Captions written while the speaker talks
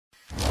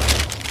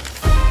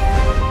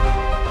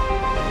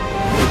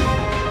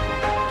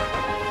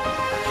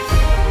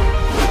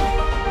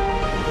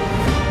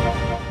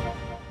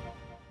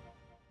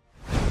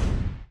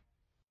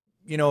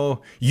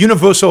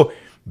universal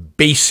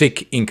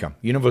basic income.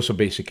 Universal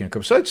basic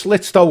income. So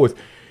let's start with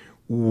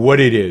what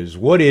it is.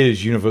 What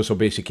is universal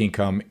basic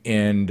income,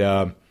 and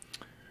how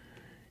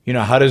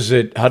does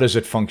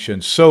it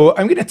function? So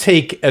I'm going to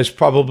take as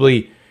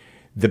probably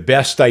the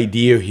best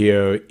idea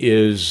here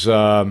is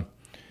a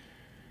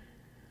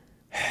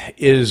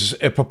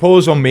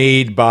proposal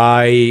made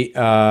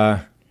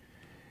by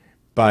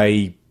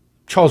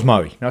Charles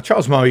Murray. Now,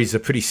 Charles Murray is a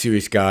pretty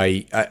serious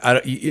guy.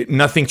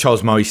 Nothing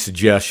Charles Murray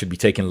suggests should be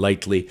taken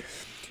lightly.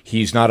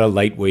 He's not a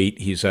lightweight.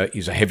 He's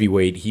a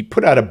heavyweight. He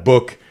put out a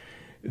book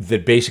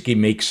that basically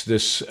makes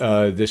this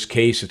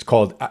case. It's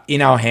called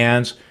 "In Our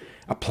Hands: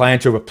 A Plan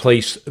to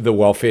Replace the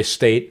Welfare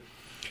State."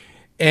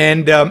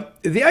 And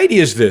the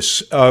idea is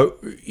this: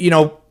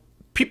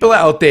 people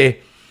out there,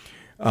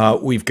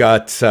 we've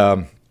got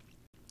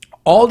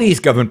all these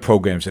government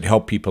programs that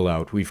help people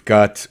out. We've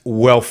got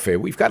welfare.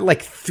 We've got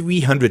like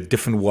 300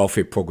 different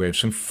welfare programs,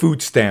 from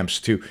food stamps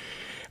to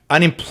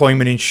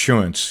unemployment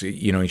insurance,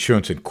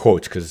 insurance in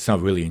quotes because it's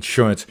not really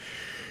insurance,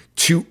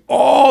 to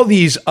all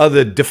these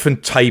other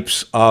different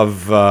types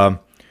of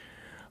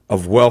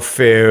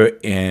welfare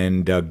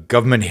and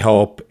government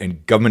help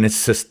and government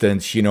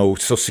assistance.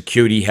 Social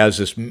Security has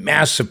this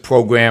massive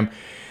program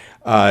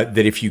that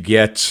if you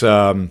get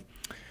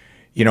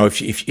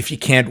if you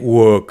can't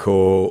work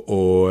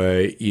or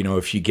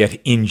if you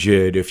get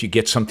injured, if you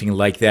get something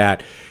like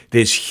that,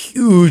 there's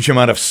huge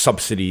amount of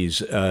subsidies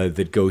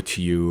that go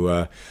to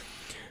you.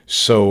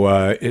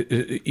 So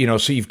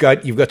you've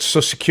got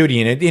Social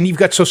Security in it, and you've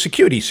got Social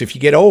Security. So if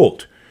you get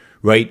old,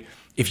 right?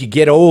 If you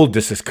get old,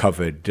 this is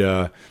covered.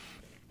 Then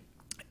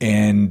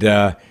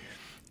there's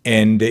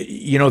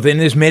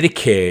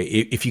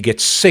Medicare. If you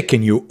get sick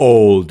and you're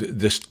old,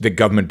 the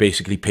government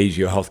basically pays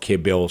your health care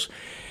bills.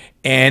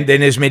 And then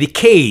there's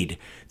Medicaid,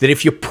 that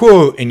if you're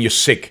poor and you're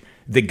sick,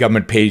 the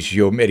government pays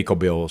your medical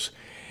bills.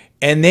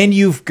 And then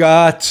you've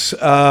got,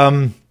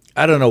 I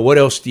don't know, what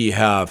else do you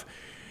have?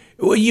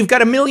 Well, you've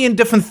got a million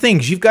different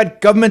things. You've got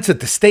governments at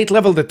the state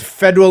level, at the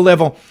federal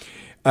level,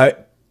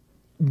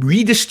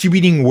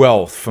 redistributing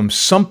wealth from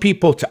some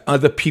people to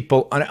other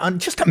people on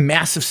just a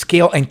massive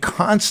scale, and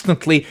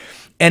constantly,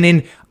 and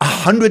in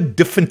 100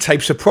 different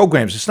types of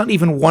programs. It's not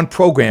even one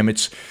program.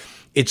 It's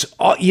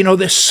all,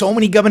 there's so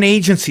many government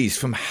agencies,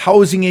 from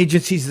housing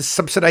agencies to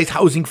subsidize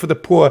housing for the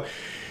poor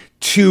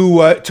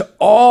to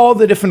all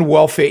the different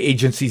welfare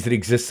agencies that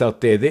exist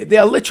out there.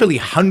 There are literally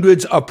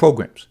hundreds of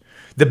programs.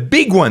 The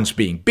big ones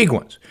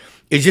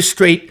is just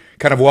straight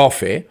kind of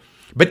welfare.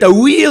 But the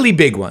really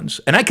big ones,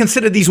 and I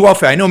consider these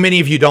welfare, I know many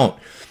of you don't.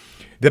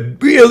 The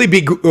really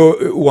big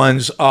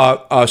ones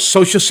are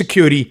Social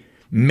Security,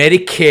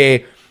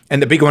 Medicare,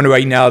 and the big one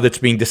right now that's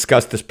being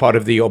discussed as part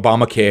of the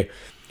Obamacare,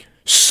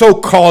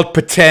 so-called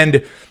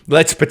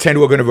let's pretend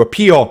we're going to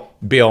repeal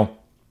bill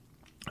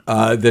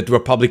that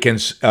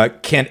Republicans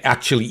can't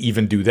actually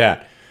even do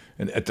that.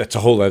 And that's a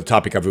whole other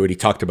topic I've already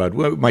talked about.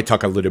 We might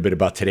talk a little bit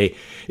about today,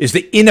 is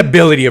the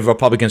inability of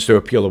Republicans to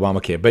repeal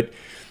Obamacare. But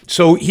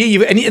so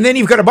here and then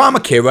you've got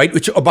Obamacare, right?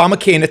 Which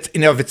Obamacare in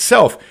and of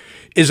itself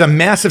is a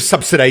massive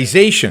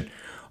subsidization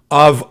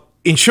of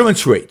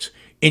insurance rates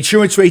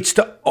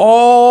to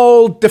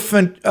all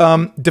different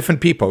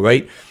people,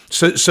 right?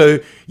 So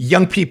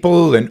young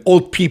people and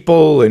old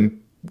people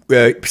and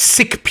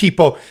sick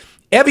people,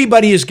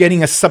 everybody is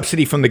getting a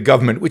subsidy from the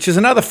government, which is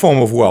another form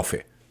of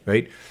welfare,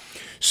 right?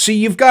 So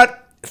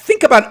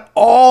think about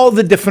all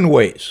the different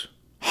ways,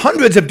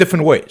 hundreds of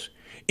different ways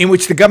in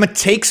which the government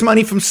takes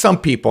money from some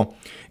people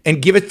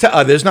and give it to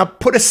others. Now,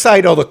 put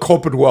aside all the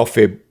corporate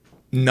welfare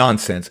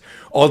nonsense,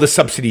 all the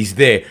subsidies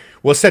there.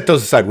 We'll set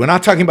those aside. We're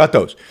not talking about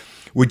those.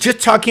 We're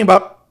just talking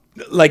about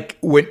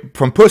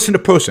from person to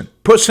person,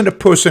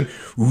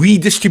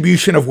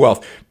 redistribution of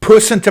wealth,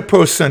 person to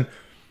person,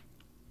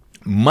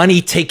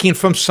 money taken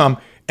from some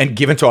and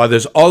given to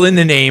others, all in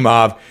the name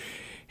of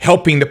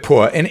helping the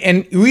poor.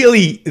 And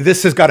really,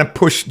 this has gotten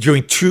pushed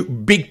during two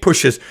big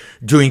pushes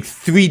during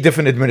 3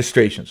 different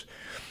administrations.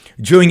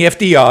 During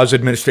FDR's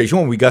administration,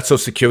 when we got Social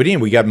Security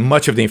and we got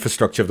much of the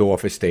infrastructure of the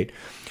welfare state.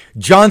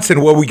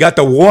 Johnson, where we got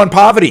the war on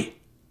poverty.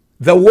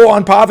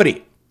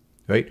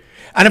 Right?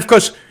 And of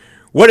course,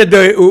 what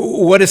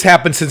has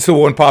happened since the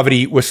war on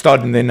poverty was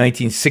started in the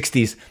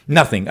 1960s?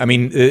 Nothing. I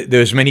mean,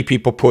 there's many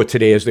people poor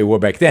today as they were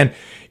back then.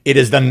 It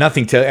has done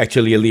nothing to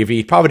actually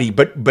alleviate poverty.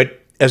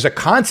 But as a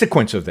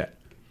consequence of that,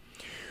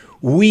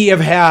 we have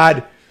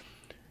had,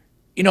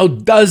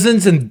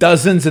 dozens and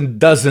dozens and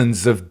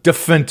dozens of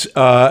different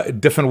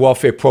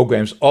welfare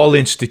programs, all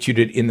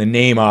instituted in the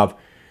name of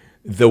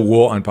the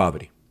war on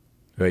poverty,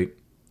 right?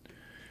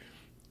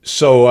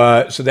 So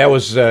that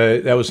was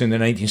in the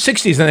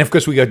 1960s, and then of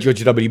course we got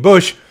George W.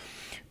 Bush,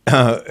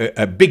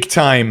 a big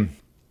time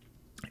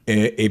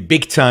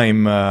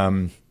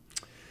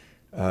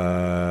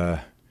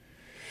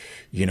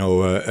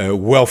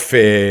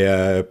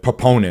welfare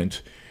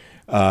proponent.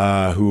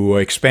 Who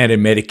expanded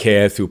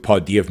Medicare through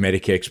Part D of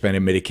Medicare,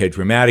 expanded Medicare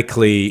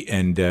dramatically.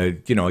 And,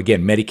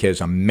 again, Medicare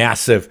is a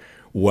massive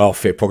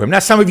welfare program. Now,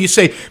 some of you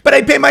say, but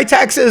I pay my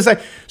taxes.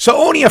 So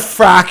only a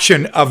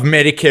fraction of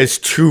Medicare's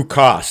true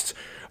costs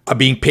are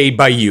being paid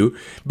by you,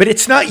 but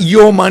it's not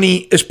your money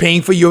is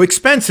paying for your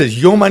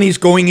expenses. Your money is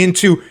going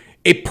into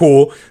a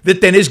pool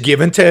that then is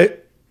given to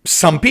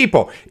some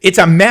people. It's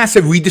a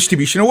massive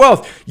redistribution of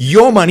wealth.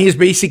 Your money is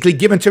basically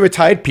given to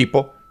retired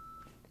people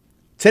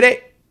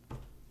today.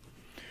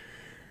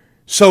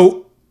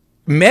 So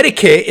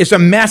Medicare is a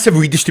massive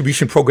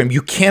redistribution program.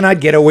 You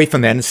cannot get away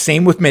from that. And the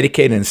same with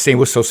Medicaid and the same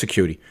with Social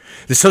Security.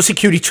 The Social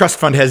Security Trust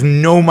Fund has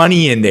no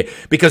money in there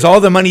because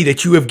all the money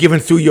that you have given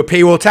through your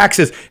payroll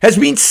taxes has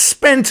been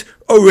spent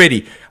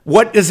already.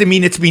 What does it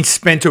mean it's been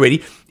spent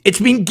already? It's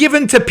been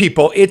given to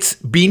people. It's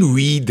been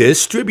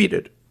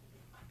redistributed.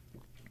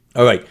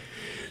 All right.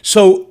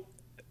 So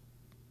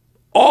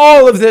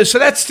all of this, so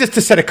that's just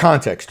to set a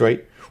context,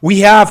 right? We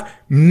have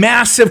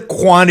massive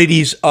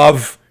numbers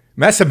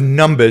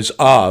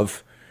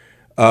of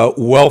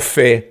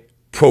welfare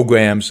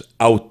programs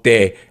out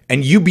there.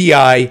 And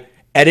UBI,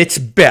 at its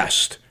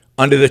best,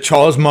 under the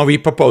Charles Murray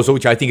proposal,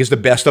 which I think is the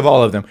best of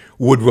all of them,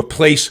 would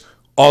replace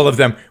all of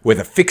them with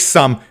a fixed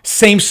sum,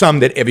 same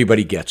sum that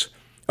everybody gets.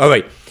 All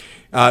right.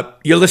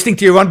 You're listening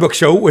to Yaron Brook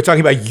Show. We're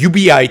talking about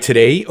UBI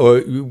today,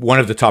 or one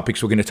of the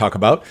topics we're going to talk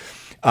about.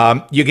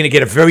 You're going to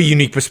get a very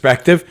unique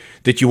perspective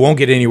that you won't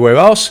get anywhere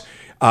else.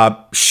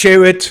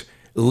 Share it.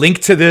 Link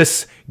to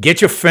this.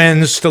 Get your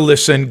friends to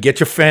listen.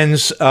 Get your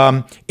friends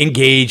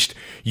engaged.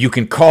 You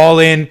can call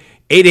in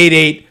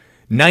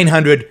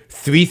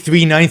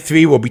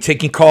 888-900-3393. We'll be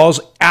taking calls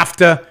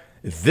after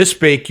this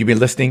break. You've been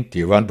listening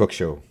to Yaron Brook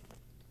Show.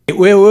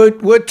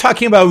 We're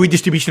talking about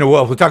redistribution of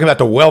wealth. We're talking about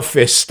the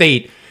welfare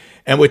state.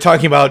 And we're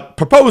talking about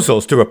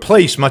proposals to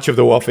replace much of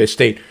the welfare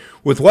state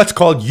with what's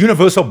called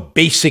universal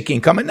basic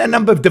income. And a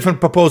number of different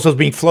proposals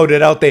being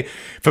floated out there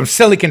from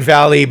Silicon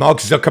Valley. Mark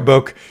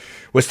Zuckerberg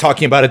was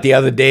talking about it the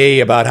other day,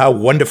 about how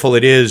wonderful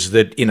it is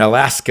that in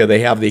Alaska they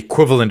have the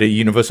equivalent of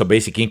universal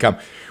basic income,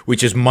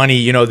 which is money.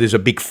 You know, there's a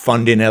big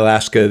fund in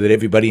Alaska that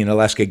everybody in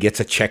Alaska gets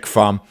a check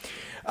from.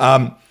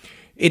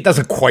 It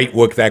doesn't quite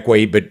work that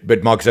way,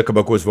 but Mark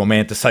Zuckerberg was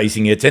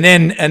romanticizing it.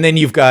 And then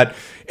you've got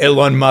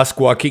Elon Musk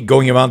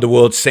going around the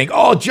world saying,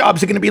 oh,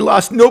 jobs are going to be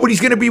lost. Nobody's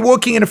going to be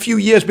working in a few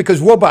years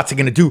because robots are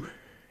going to do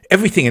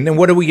everything. And then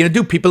what are we going to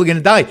do? People are going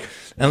to die.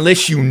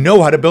 Unless you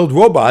know how to build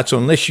robots, or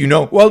unless you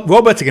know, well,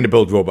 robots are going to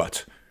build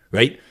robots,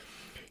 right?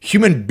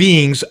 Human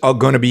beings are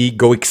going to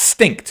go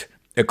extinct,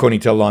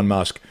 according to Elon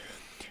Musk,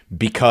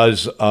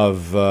 because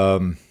of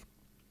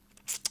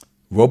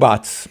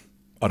robots,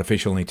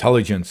 artificial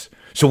intelligence.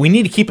 So we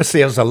need to keep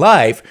ourselves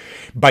alive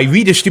by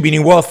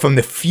redistributing wealth from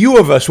the few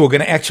of us who are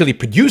going to actually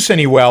produce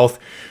any wealth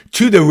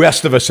to the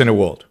rest of us in the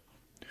world.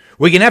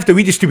 We're going to have to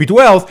redistribute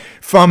wealth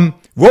from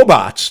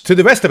robots to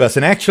the rest of us.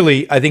 And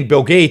actually, I think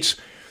Bill Gates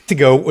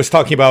was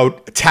talking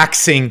about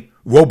taxing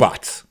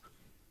robots.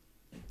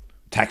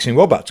 Taxing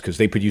robots because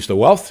they produce the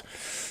wealth,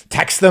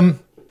 tax them,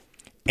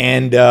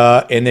 and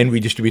then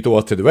redistribute the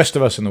wealth to the rest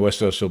of us, and the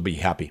rest of us will be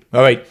happy.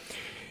 All right.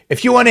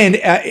 If you want in,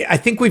 I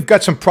think we've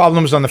got some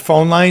problems on the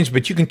phone lines,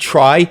 but you can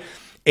try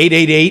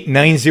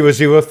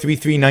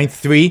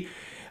 888-900-3393.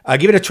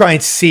 Give it a try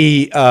and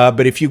see.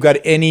 But if you've got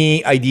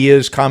any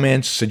ideas,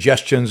 comments,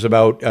 suggestions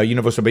about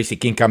universal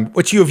basic income,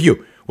 what's your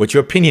view? What's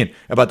your opinion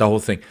about the whole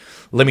thing?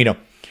 Let me know.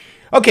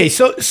 Okay,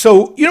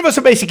 so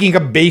universal basic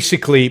income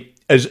basically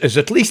is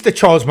at least the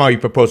Charles Murray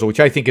proposal, which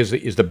I think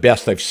is the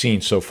best I've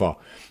seen so far.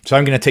 So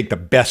I'm going to take the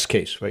best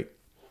case, right?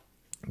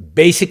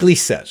 Basically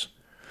says,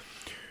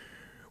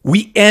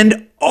 we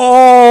end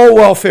all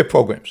welfare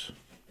programs,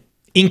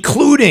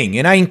 including,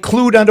 and I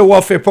include under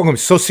welfare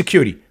programs, Social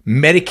Security,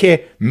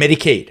 Medicare,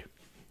 Medicaid,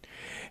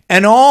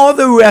 and all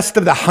the rest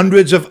of the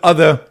hundreds of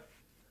other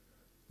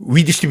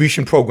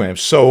redistribution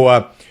programs.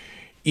 So,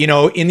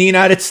 in the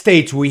United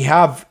States, we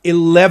have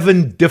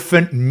 11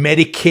 different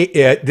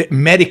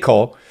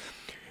medical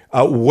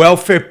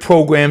welfare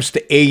programs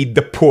to aid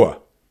the poor.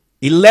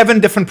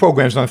 11 different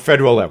programs on the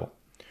federal level.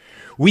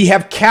 We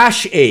have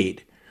cash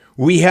aid.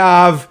 We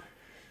have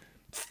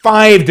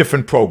 5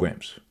 different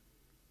programs,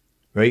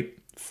 right?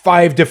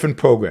 5 different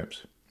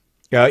programs,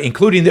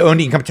 including the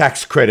earned income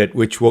tax credit,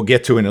 which we'll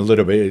get to in a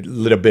little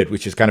bit,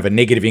 which is kind of a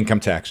negative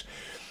income tax.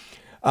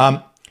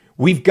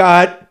 We've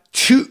got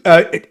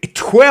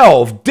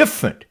 12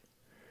 different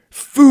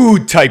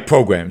food type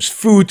programs,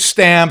 food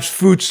stamps,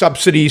 food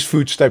subsidies,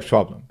 food stamps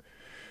problem,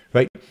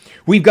 right?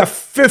 We've got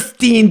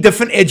 15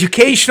 different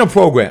educational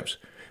programs,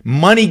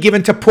 money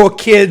given to poor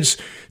kids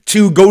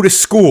to go to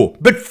school,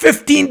 but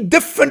 15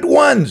 different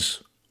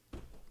ones.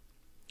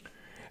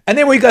 And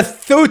then we got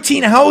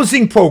 13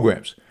 housing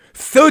programs,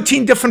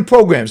 13 different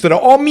programs that are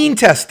all mean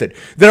tested,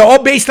 that are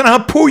all based on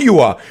how poor you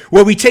are,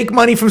 where we take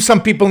money from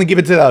some people and give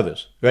it to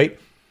others, right?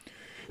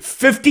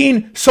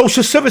 15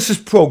 social services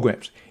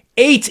programs,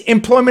 8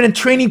 employment and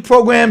training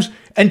programs,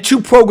 and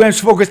 2 programs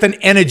focused on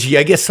energy,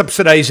 I guess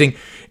subsidizing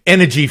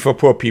energy for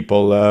poor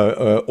people,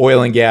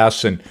 oil and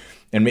gas and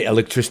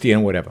electricity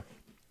and whatever.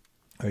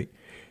 Right?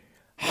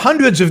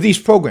 Hundreds of these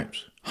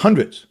programs,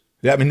 hundreds.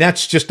 I mean,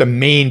 that's just the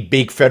main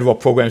big federal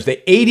programs. They're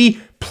 80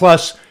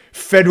 plus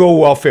federal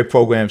welfare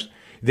programs.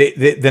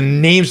 The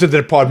names of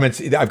the departments,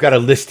 I've got a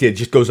list here. It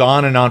just goes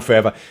on and on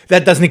forever.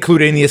 That doesn't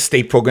include any of the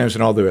state programs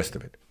and all the rest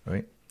of it,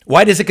 right?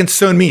 Why does it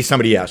concern me,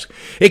 somebody asks?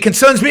 It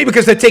concerns me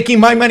because they're taking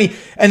my money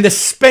and they're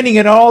spending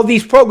it on all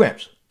these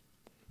programs.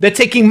 They're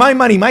taking my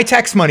money, my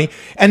tax money,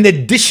 and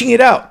they're dishing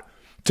it out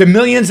to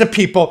millions of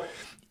people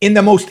in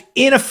the most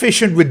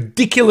inefficient,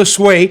 ridiculous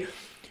way.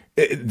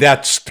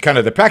 That's kind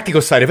of the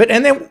practical side of it.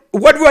 And then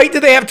what right do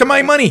they have to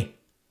my money?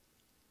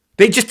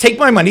 They just take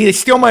my money, they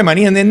steal my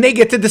money, and then they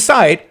get to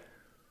decide.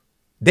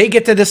 They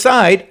get to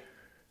decide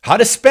how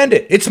to spend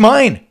it. It's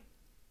mine.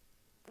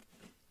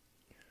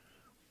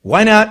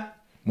 Why not?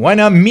 Why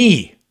not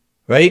me,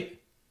 right?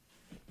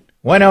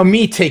 Why not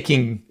me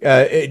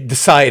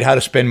decide how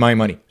to spend my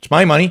money? It's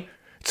my money.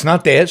 It's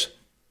not theirs.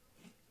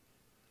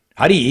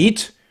 How do you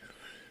eat?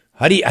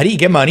 How do you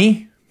get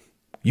money?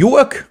 You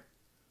work.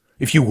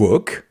 If you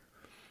work,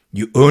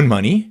 you earn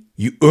money.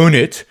 You earn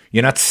it.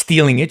 You're not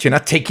stealing it. You're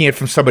not taking it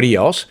from somebody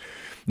else.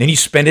 Then you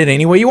spend it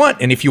any way you want.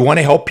 And if you want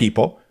to help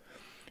people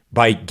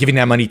by giving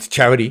that money to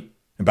charity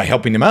and by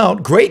helping them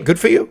out, great, good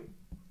for you.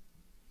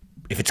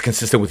 If it's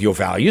consistent with your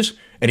values,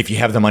 and if you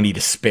have the money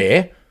to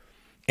spare,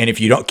 and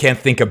if you can't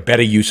think of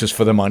better uses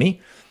for the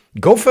money,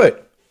 go for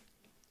it.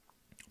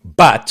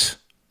 But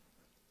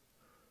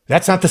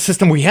that's not the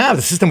system we have.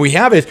 The system we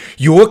have is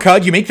you work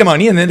hard, you make the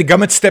money, and then the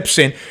government steps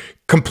in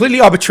completely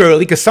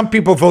arbitrarily because some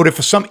people voted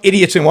for some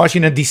idiots in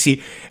Washington,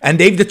 D.C., and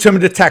they've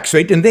determined the tax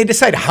rate, and they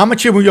decide how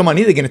much of your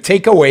money they're going to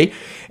take away,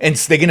 and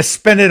they're going to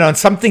spend it on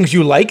some things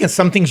you like and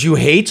some things you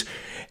hate,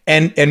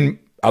 and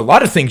a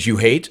lot of things you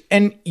hate,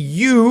 and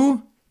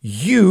you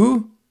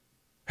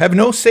have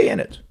no say in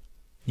it.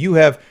 You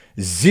have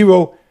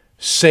zero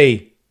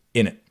say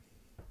in it.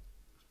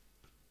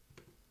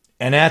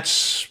 And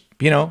that's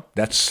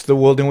the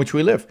world in which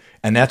we live.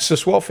 And that's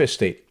this welfare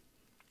state.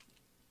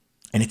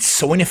 And it's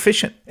so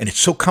inefficient and it's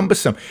so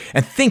cumbersome.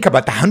 And think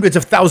about the hundreds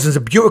of thousands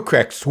of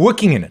bureaucrats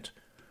working in it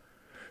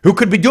who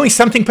could be doing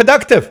something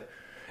productive,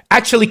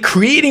 actually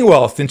creating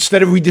wealth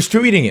instead of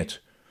redistributing it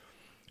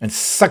and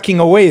sucking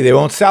away their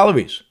own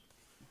salaries.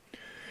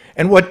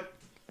 And what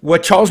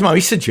Charles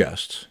Murray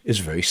suggests is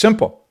very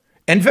simple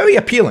and very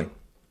appealing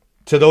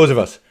to those of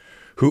us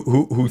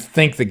who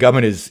think the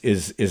government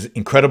is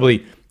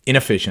incredibly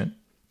inefficient.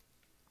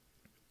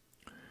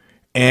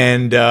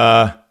 And, they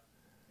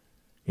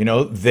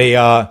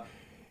are,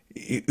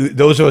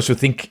 those of us who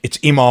think it's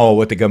immoral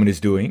what the government is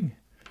doing,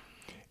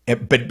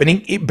 but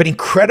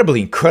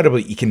incredibly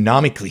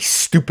economically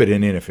stupid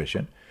and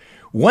inefficient.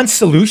 One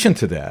solution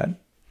to that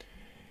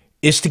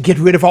is to get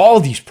rid of all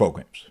these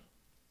programs.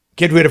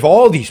 Get rid of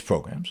all these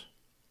programs,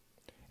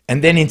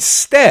 and then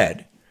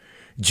instead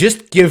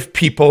just give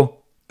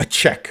people a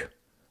check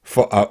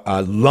for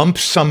a lump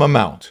sum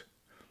amount.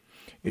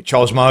 In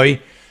Charles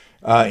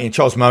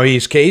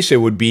Murray's case, it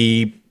would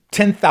be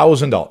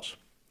 $10,000.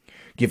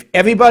 Give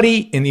everybody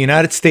in the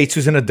United States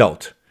who's an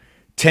adult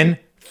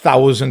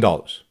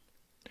 $10,000.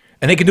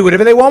 And they can do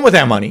whatever they want with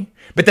that money,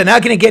 but they're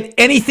not going to get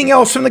anything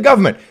else from the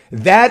government.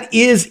 That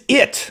is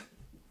it.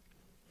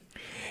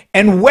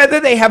 And whether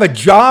they have a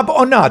job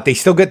or not, they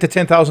still get the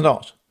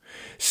 $10,000.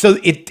 So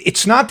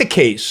it's not the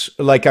case,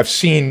 like I've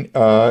seen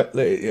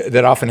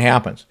that often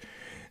happens,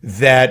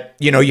 that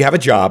you have a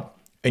job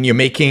and you're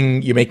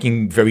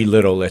making very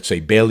little, let's say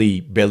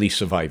barely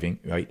surviving,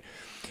 right?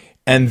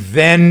 And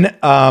then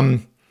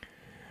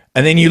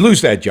you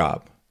lose that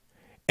job,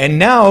 and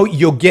now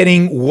you're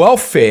getting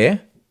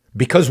welfare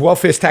because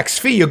welfare is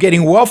tax-free. You're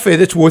getting welfare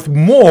that's worth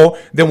more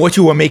than what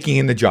you were making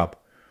in the job.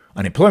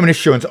 Unemployment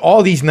insurance,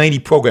 all these 90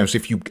 programs,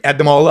 if you add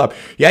them all up,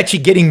 you're actually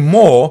getting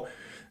more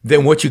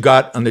than what you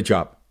got on the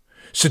job.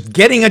 So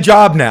getting a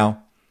job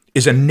now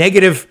is a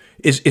negative,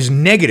 is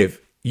negative.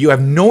 You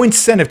have no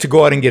incentive to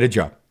go out and get a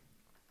job.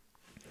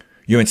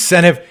 Your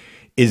incentive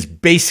is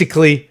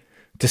basically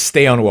to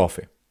stay on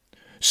welfare.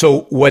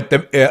 So what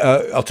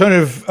the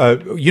alternative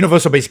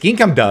universal basic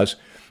income does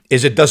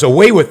is it does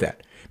away with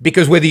that.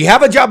 Because whether you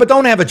have a job or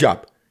don't have a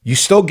job, you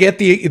still get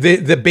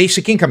the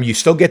basic income. You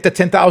still get the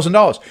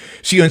 $10,000.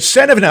 So your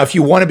incentive now, if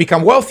you want to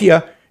become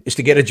wealthier, is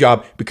to get a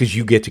job because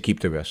you get to keep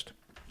the rest.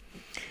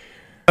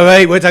 All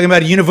right, we're talking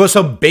about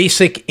universal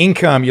basic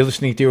income. You're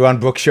listening to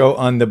Yaron Brook Show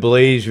on the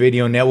Blaze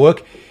Radio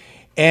Network.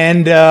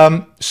 And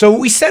so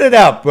we set it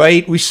up,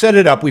 right? We set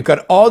it up. We've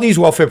got all these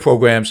welfare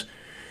programs.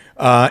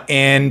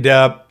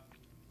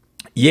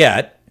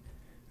 Yet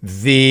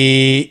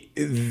the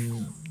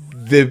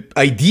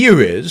idea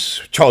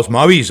is, Charles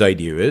Murray's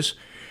idea is,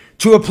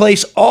 to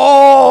replace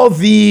all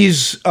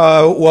these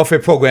welfare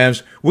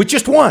programs with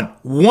just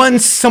one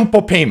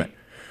simple payment.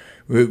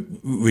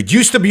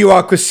 Reduce the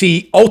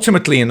bureaucracy,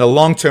 ultimately in the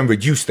long term,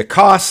 reduce the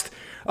cost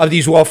of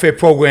these welfare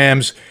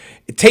programs,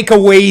 take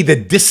away the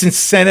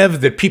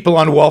disincentive that people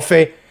on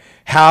welfare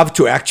have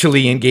to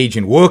actually engage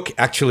in work,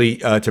 actually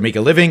to make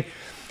a living,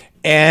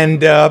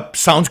 and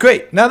sounds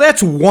great. Now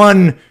that's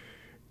one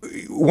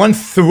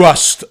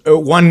thrust,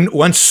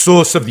 one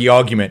source of the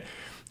argument.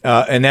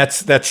 And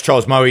that's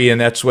Charles Murray, and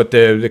that's what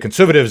the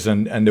conservatives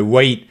and the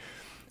right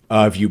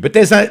view. But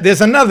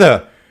there's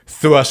another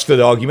thrust of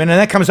the argument, and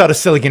that comes out of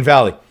Silicon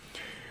Valley.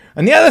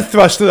 And the other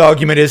thrust of the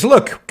argument is,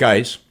 look,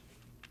 guys,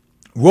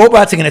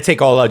 robots are going to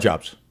take all our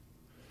jobs.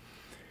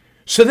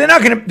 So there's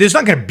not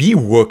going to be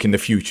work in the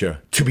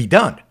future to be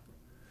done.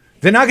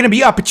 There are not going to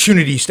be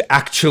opportunities to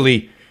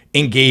actually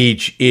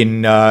engage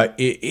in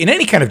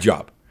any kind of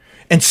job.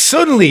 And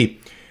suddenly,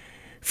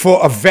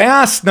 for a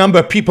vast number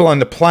of people on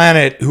the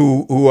planet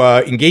who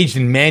are engaged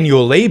in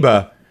manual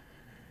labor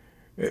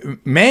is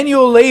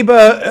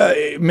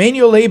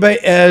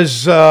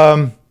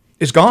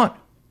gone,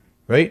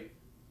 right?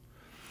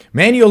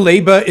 Manual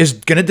labor is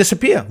going to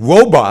disappear.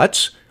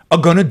 Robots are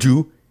going to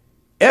do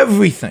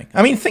everything.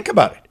 I mean, think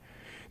about it.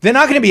 They're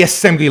not going to be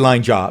assembly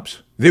line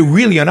jobs. They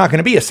really are not going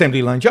to be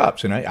assembly line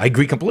jobs, and I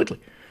agree completely.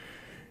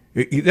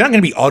 They're not going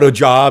to be auto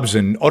jobs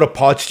and auto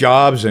parts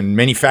jobs and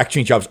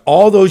manufacturing jobs.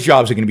 All those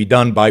jobs are going to be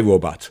done by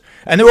robots.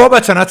 And the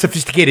robots are not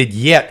sophisticated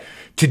yet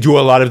to do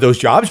a lot of those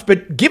jobs,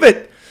 but give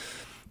it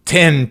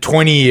 10,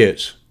 20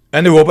 years,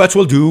 and the robots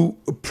will do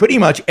pretty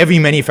much every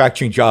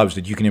manufacturing jobs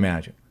that you can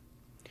imagine.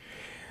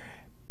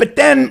 But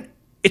then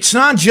it's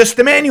not just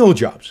the manual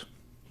jobs.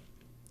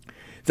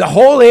 The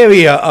whole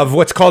area of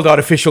what's called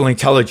artificial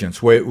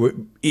intelligence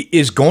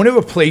is going to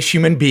replace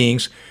human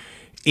beings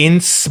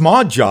in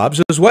smart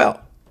jobs as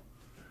well,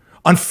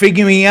 on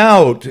figuring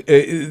out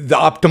the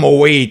optimal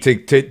way to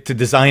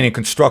design and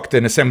construct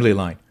an assembly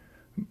line.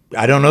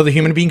 I don't know that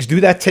human beings do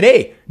that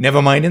today,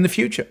 never mind in the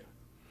future.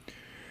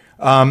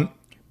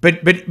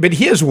 But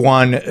here's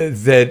one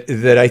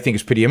that I think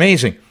is pretty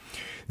amazing.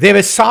 There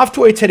is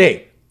software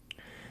today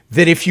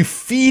that if you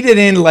feed it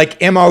in like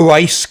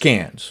MRI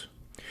scans,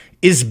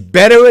 is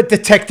better at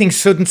detecting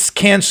certain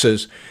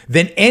cancers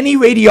than any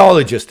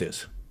radiologist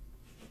is.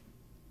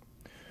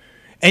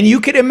 And you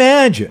could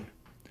imagine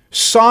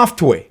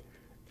software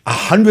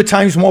 100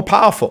 times more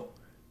powerful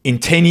in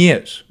 10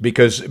 years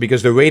because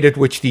the rate at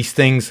which these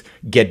things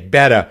get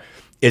better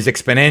is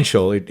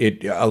exponential.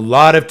 A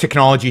lot of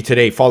technology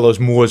today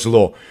follows Moore's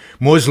law.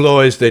 Moore's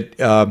law is that,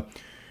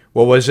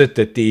 what was it?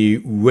 That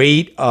the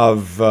rate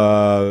of,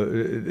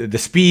 the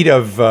speed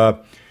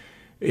of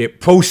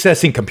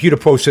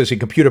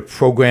computer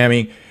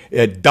programming,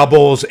 it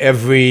doubles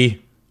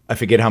every, I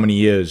forget how many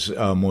years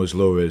Moore's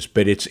law is,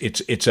 but it's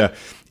an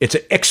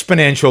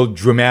exponential,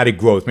 dramatic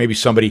growth. Maybe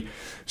somebody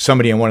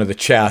in one of the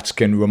chats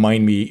can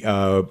remind me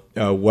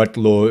what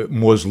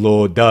Moore's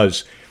law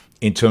does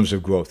in terms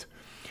of growth.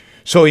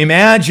 So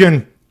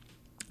imagine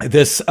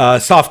this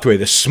software,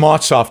 the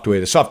smart software,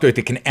 the software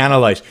that can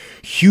analyze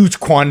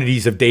huge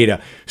quantities of data,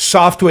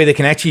 software that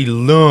can actually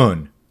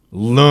learn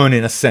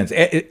in a sense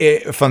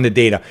from the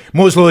data.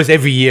 Moore's law is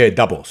every year it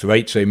doubles,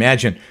 right? So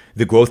imagine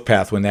the growth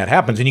path when that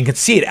happens, and you can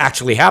see it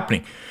actually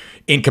happening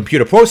in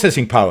computer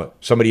processing power.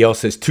 Somebody else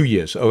says 2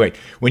 years. All right,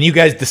 when you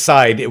guys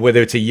decide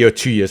whether it's a year or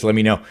 2 years, let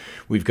me know.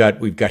 We've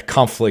got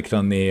conflict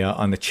on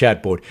the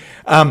chat board.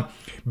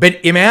 But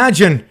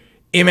imagine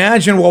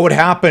what would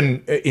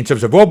happen in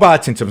terms of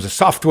robots, in terms of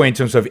software, in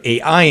terms of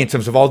AI, in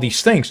terms of all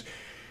these things,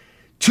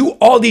 to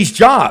all these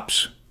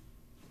jobs,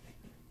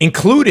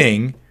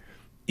 including,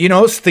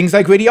 things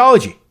like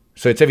radiology.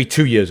 So it's every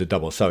 2 years it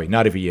doubles. Sorry,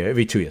 not every year,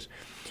 every 2 years,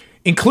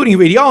 including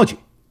radiology.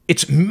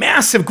 It's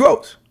massive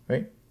growth,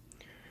 right?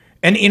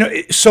 And,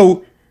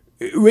 so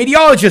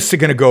radiologists are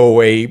going to go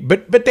away,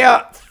 but there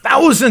are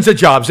thousands of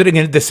jobs that are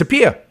going to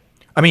disappear.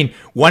 I mean,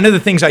 one of the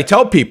things I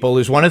tell people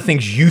is one of the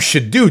things you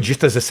should do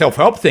just as a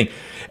self-help thing,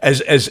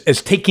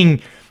 as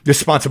taking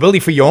responsibility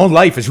for your own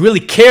life, is really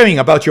caring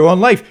about your own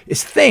life,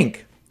 is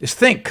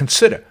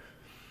consider.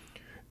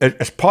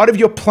 As part of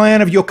your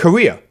plan of your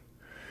career,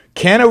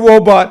 can a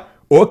robot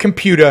or a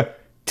computer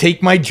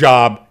take my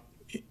job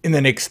in the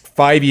next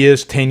 5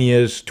 years, 10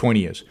 years, 20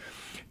 years?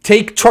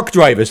 Take truck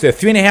drivers. There are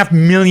 3.5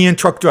 million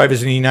truck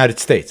drivers in the United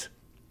States.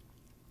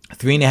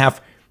 3.5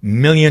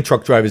 million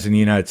truck drivers in the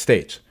United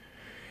States.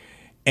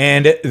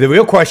 And the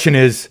real question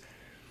is,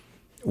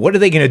 what are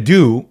they going to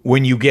do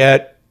when you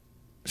get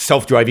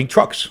self-driving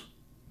trucks?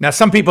 Now,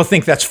 some people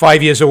think that's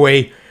 5 years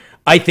away.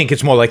 I think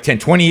it's more like 10,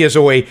 20 years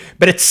away.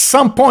 But at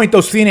some point,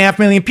 those 3.5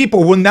 million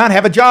people will not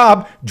have a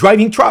job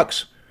driving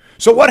trucks.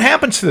 So what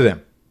happens to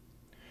them?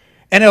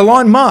 And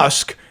Elon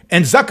Musk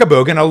and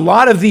Zuckerberg and a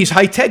lot of these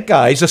high-tech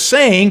guys are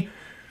saying,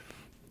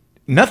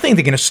 nothing,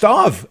 they're going to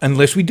starve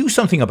unless we do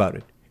something about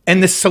it.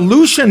 And the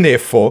solution,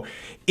 therefore,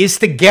 is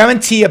to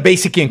guarantee a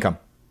basic income.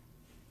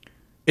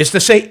 Is to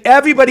say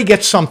everybody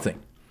gets something.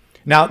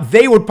 Now,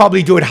 they would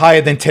probably do it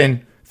higher than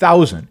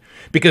 10,000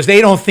 because they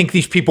don't think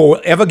these people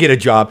will ever get a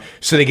job,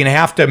 so they're going to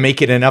have to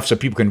make it enough so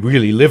people can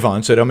really live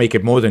on, so they'll make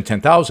it more than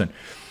 10,000.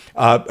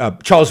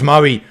 Charles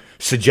Murray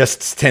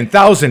suggests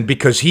 10,000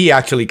 because he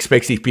actually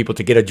expects these people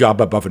to get a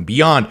job above and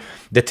beyond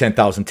the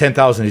 10,000.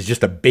 10,000 is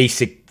just a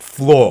basic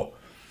floor,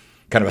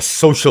 kind of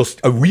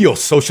a real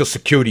social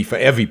security for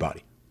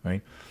everybody,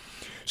 right?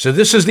 So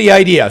this is the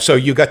idea. So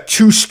you got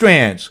two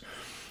strands.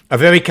 A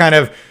very kind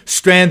of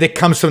strand that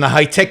comes from the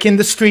high-tech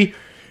industry,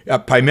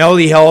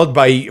 primarily held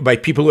by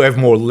people who have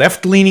more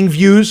left-leaning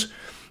views,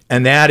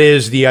 and that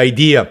is the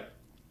idea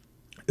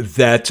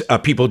that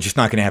people are just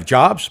not going to have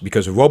jobs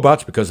because of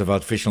robots, because of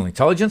artificial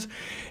intelligence.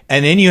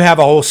 And then you have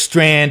a whole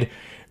strand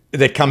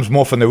that comes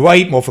more from the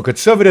right, more for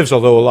conservatives,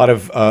 although a lot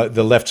of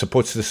the left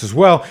supports this as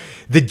well,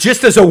 that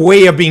just as a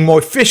way of being more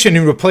efficient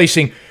in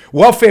replacing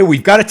welfare,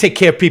 we've got to take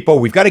care of people,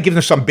 we've got to give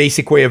them some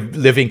basic way of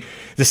living.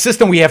 The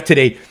system we have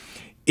today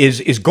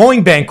is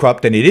going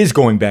bankrupt, and it is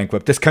going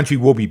bankrupt. This country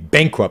will be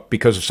bankrupt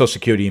because of Social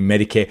Security and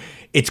Medicare.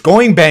 It's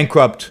going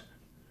bankrupt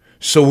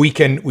so we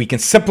can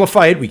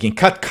simplify it, we can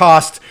cut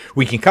costs,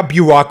 we can cut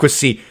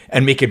bureaucracy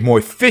and make it more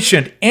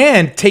efficient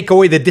and take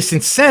away the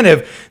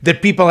disincentive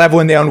that people have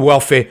when they're on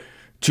welfare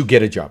to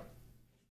get a job.